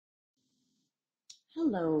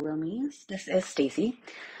Hello, Roamies. This is Stacey.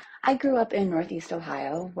 I grew up in Northeast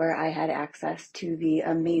Ohio, where I had access to the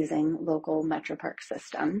amazing local Metro Park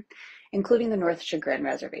system, including the North Chagrin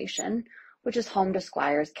Reservation, which is home to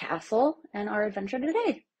Squire's Castle and our adventure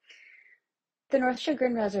today. The North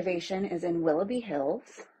Chagrin Reservation is in Willoughby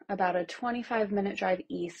Hills, about a 25-minute drive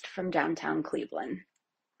east from downtown Cleveland.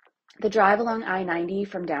 The drive along I-90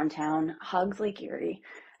 from downtown hugs Lake Erie,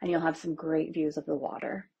 and you'll have some great views of the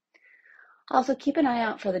water. Also, keep an eye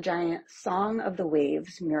out for the giant Song of the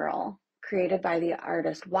Waves mural created by the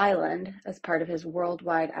artist Wyland as part of his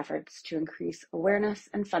worldwide efforts to increase awareness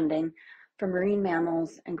and funding for marine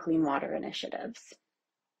mammals and clean water initiatives.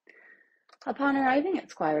 Upon arriving at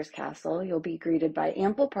Squire's Castle, you'll be greeted by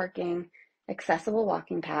ample parking, accessible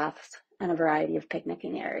walking paths, and a variety of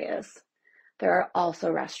picnicking areas. There are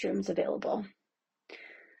also restrooms available.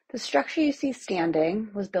 The structure you see standing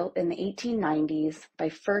was built in the 1890s by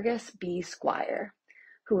Fergus B. Squire,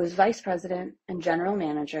 who was vice president and general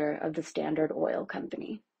manager of the Standard Oil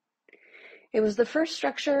Company. It was the first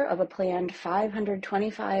structure of a planned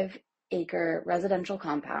 525-acre residential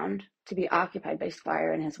compound to be occupied by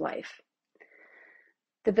Squire and his wife.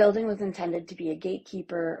 The building was intended to be a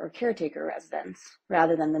gatekeeper or caretaker residence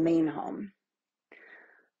rather than the main home.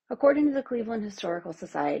 According to the Cleveland Historical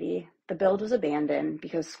Society, the build was abandoned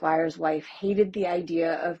because Squire's wife hated the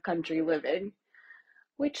idea of country living,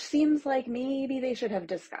 which seems like maybe they should have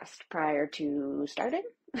discussed prior to starting.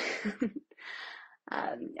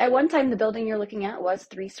 At one time, the building you're looking at was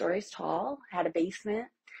 3 stories tall, had a basement,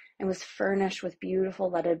 and was furnished with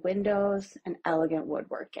beautiful leaded windows and elegant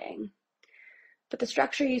woodworking. But the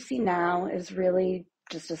structure you see now is really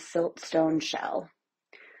just a siltstone shell.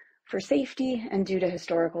 For safety and due to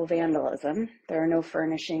historical vandalism, there are no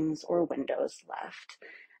furnishings or windows left,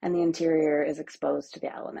 and the interior is exposed to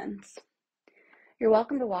the elements. You're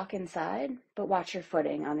welcome to walk inside, but watch your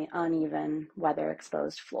footing on the uneven,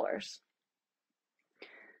 weather-exposed floors.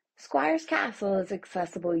 Squire's Castle is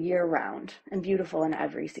accessible year-round and beautiful in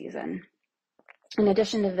every season. In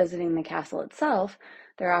addition to visiting the castle itself,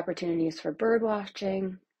 there are opportunities for bird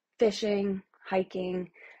watching, fishing,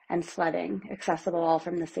 hiking, and sledding, accessible all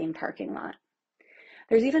from the same parking lot.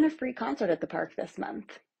 There's even a free concert at the park this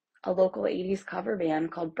month. A local 80s cover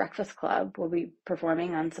band called Breakfast Club will be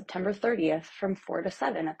performing on September 30th from 4 to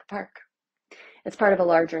 7 at the park. It's part of a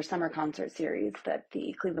larger summer concert series that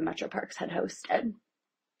the Cleveland Metro Parks had hosted.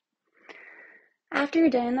 After your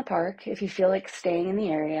day in the park, if you feel like staying in the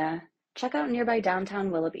area, check out nearby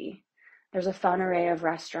downtown Willoughby. There's a fun array of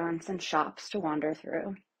restaurants and shops to wander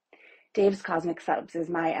through. Dave's Cosmic Subs is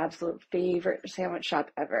my absolute favorite sandwich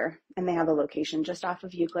shop ever, and they have a location just off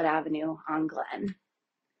of Euclid Avenue on Glen.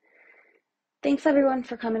 Thanks everyone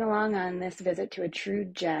for coming along on this visit to a true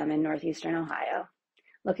gem in northeastern Ohio.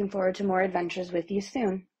 Looking forward to more adventures with you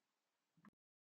soon.